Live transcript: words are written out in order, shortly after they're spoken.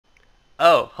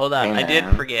Oh, hold on. Hey I did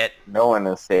man, forget. no one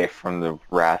is safe from the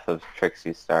wrath of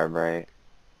Trixie Starbright.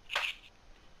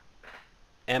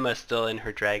 Emma's still in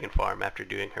her dragon form after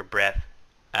doing her breath.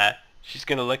 She's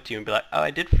gonna look to you and be like, "Oh, I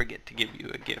did forget to give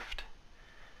you a gift."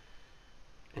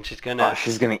 And she's Oh, gonna,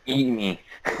 she's gonna eat me.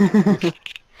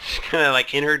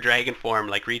 like in her dragon form,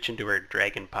 like reach into her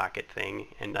dragon pocket thing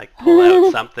and like pull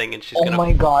out something, and she's Oh gonna.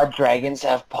 my god, dragons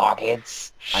have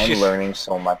pockets. I'm She's, learning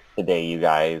so much today, you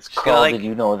guys. she's gonna Carl, like, did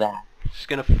you know that? she's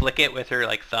gonna flick it with her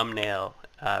like thumbnail,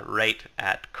 right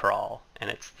at Crawl, and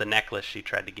it's the necklace she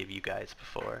tried to give you guys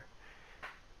before.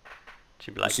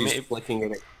 She'd be like, She's flicking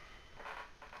it.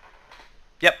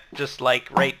 Yep, just like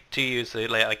right to you, so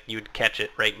like you would catch it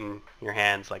right in your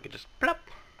hands, like it just plop.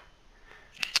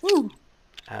 Ooh,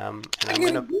 And I I'm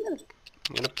get gonna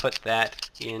a gift. put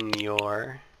that in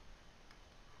your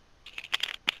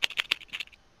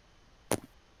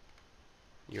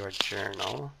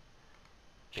journal.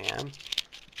 Bam.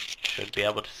 Should be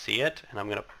able to see it, and I'm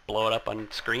gonna blow it up on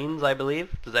screens, I believe.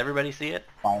 Does everybody see it?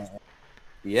 Fire.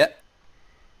 Yep.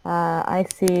 I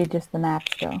see just the map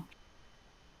still.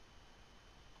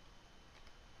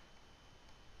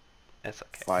 That's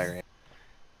okay. Fire.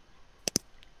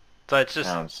 So it's I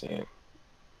just don't see it.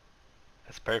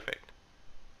 that's perfect.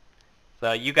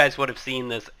 So you guys would have seen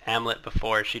this amulet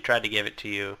before. She tried to give it to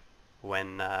you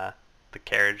when the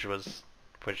carriage was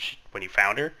when you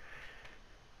found her.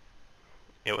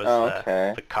 It was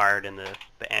okay. the card and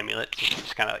the amulet. So she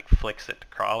just kind of like flicks it to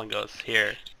Crawl and goes,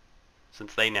 "Here,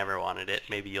 since they never wanted it,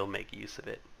 maybe you'll make use of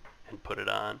it and put it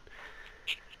on."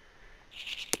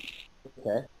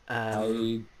 Okay.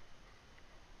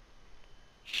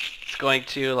 It's going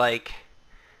to like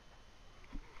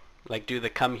do the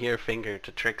come here finger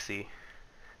to Trixie.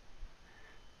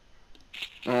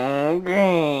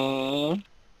 Okay.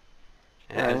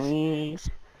 As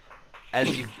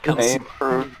you come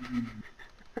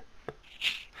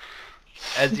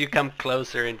as you come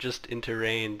closer and just into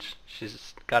range,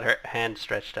 she's got her hand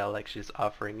stretched out like she's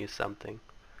offering you something.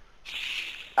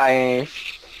 I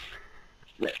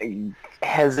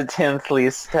hesitantly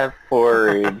step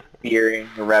forward, fearing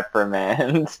a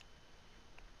reprimand.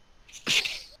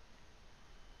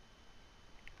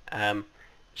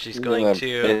 She's going to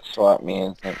bitch swap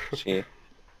me, isn't she?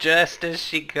 just as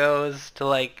she goes to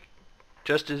like,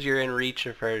 just as you're in reach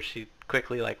of her, she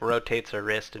quickly like rotates her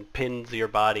wrist and pins your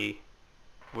body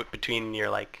between your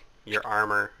like your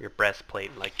armor, your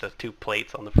breastplate, like the two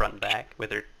plates on the front and back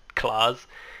with her claws,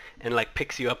 and like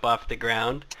picks you up off the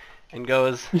ground and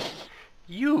goes,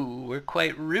 "You were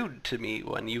quite rude to me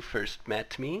when you first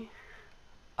met me.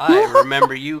 I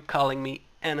remember you calling me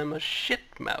Enema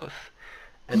Shitmouth."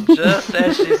 And just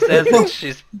as she says it,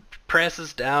 she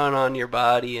presses down on your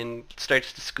body and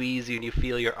starts to squeeze you, and you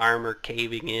feel your armor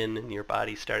caving in and your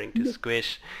body starting to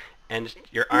squish, and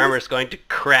your armor's going to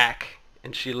crack,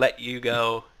 and she let you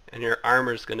go, and your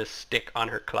armor's going to stick on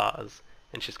her claws,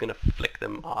 and she's going to flick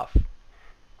them off,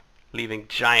 leaving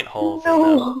giant holes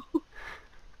in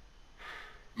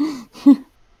them.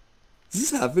 Is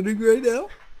this happening right now?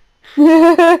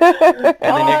 And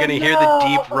then you're going to hear the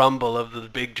deep rumble of the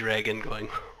big dragon going,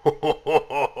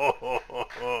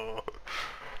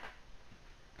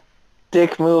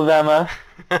 Dick move, Emma.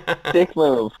 Dick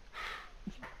move.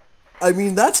 I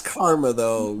mean, that's karma,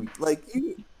 though. Like,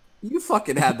 you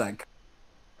fucking had that.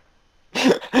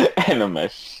 Enema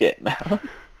shit now.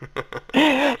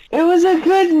 It was a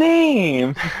good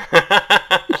name.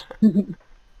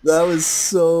 That was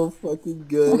so fucking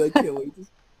good. I can't wait to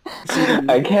see the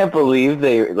I can't believe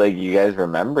you guys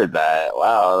remembered that.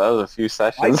 Wow, that was a few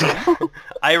sessions ago.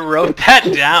 I wrote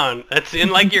that down. That's in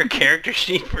like your character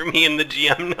sheet for me in the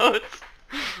GM notes.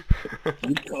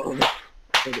 I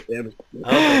was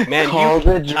like, man, Call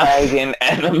the dragon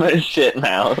Enema shit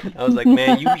now. I was like,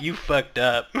 man, you fucked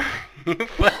up. You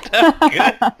fucked up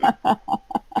good.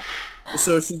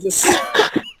 So she just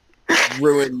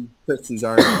ruined Trixie's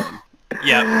armor.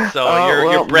 Yeah, so Oh, your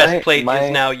well, breastplate my-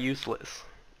 is now useless.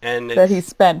 And That he it's,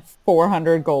 spent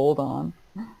 400 gold on.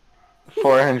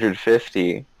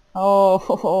 450.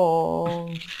 Oh.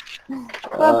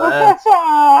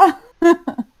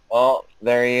 Well,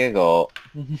 there you go.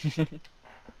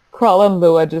 Crawl and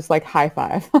Lua just like high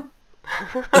five.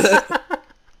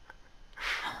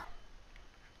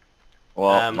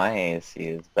 Well, my AC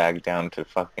is back down to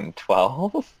fucking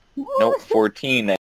 12. Nope, 14.